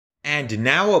And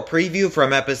now a preview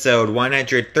from episode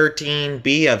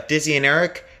 113B of Dizzy and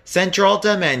Eric, Central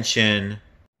Dimension.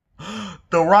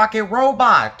 The rocket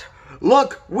robot!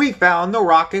 Look, we found the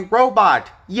rocket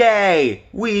robot! Yay!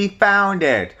 We found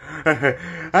it!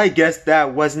 I guess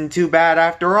that wasn't too bad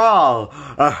after all.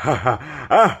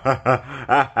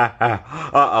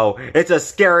 Uh-oh, it's a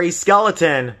scary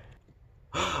skeleton!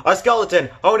 A skeleton!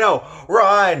 Oh no!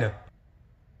 Run!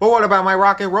 But what about my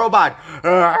rocket robot?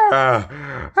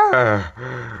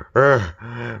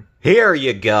 Here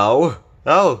you go.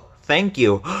 Oh, thank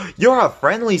you. You're a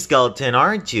friendly skeleton,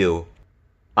 aren't you?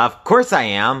 Of course I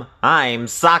am. I'm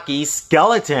Socky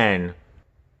Skeleton.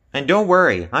 And don't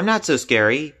worry, I'm not so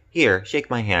scary. Here, shake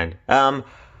my hand.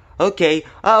 Okay.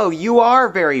 Oh, you are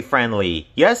very friendly.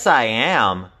 Yes, I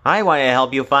am. I want to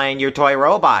help you find your toy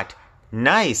robot.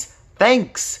 Nice.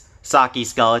 Thanks, Socky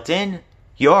Skeleton.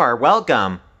 You're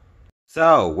welcome.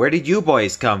 So, where did you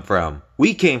boys come from?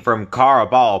 We came from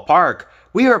Carabao Park.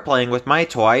 We were playing with my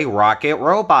toy rocket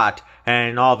robot,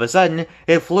 and all of a sudden,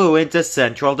 it flew into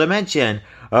Central Dimension.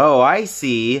 Oh, I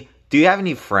see. Do you have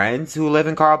any friends who live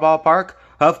in Carabao Park?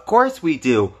 Of course we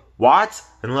do. Watts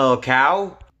and Little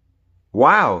Cow.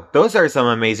 Wow, those are some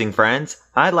amazing friends.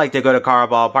 I'd like to go to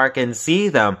Carabao Park and see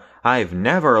them. I've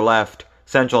never left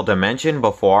Central Dimension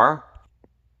before.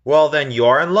 Well, then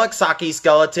you're in luck, Socky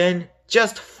Skeleton.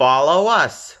 Just follow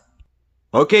us.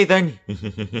 Okay then.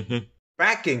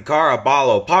 Back in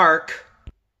Carabao Park.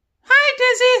 Hi,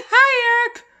 Dizzy. Hi,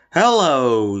 Eric.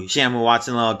 Hello, Shamu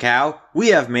Watson Little Cow. We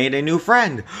have made a new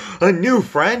friend. A new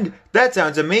friend? That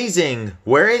sounds amazing.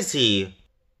 Where is he?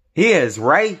 He is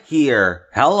right here.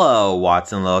 Hello,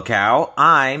 Watson Little Cow.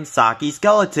 I'm Socky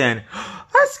Skeleton.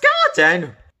 A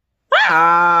skeleton?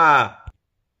 Ah!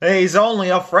 He's only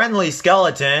a friendly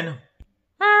skeleton.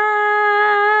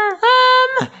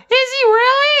 Is he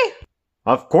really?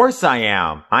 Of course I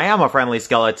am. I am a friendly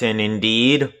skeleton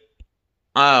indeed.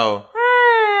 Oh.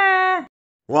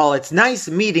 Well, it's nice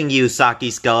meeting you,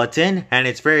 Socky Skeleton, and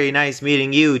it's very nice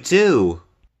meeting you too.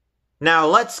 Now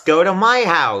let's go to my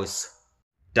house.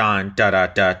 Dun da da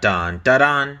da dun da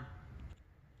dun.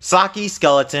 Socky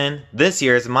Skeleton, this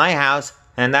here's my house,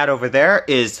 and that over there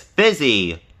is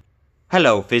Fizzy.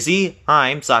 Hello, Fizzy.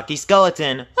 I'm Socky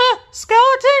Skeleton.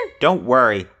 Skeleton? Don't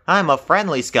worry, I'm a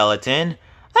friendly skeleton.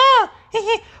 Ah,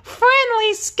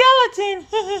 friendly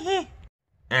skeleton.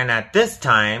 And at this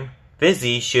time,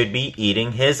 Fizzy should be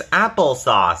eating his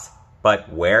applesauce.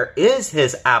 But where is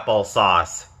his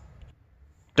applesauce?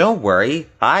 Don't worry,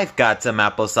 I've got some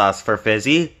applesauce for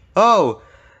Fizzy. Oh,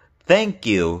 thank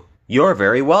you. You're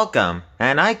very welcome.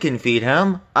 And I can feed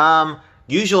him.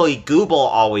 Usually Gooble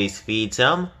always feeds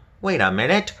him. Wait a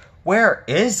minute, where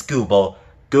is Gooble?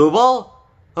 Gooble?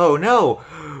 Oh no,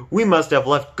 we must have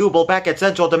left Gooble back at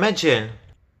Central Dimension.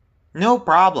 No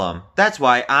problem, that's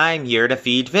why I'm here to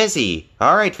feed Fizzy.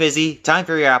 Alright Fizzy, time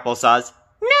for your applesauce.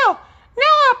 No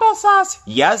applesauce.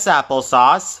 Yes,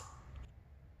 applesauce.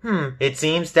 It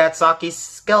seems that Socky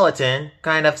Skeleton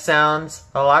kind of sounds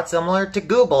a lot similar to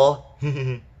Google.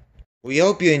 We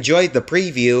hope you enjoyed the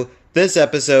preview. This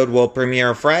episode will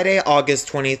premiere Friday, August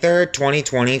 23rd,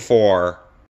 2024.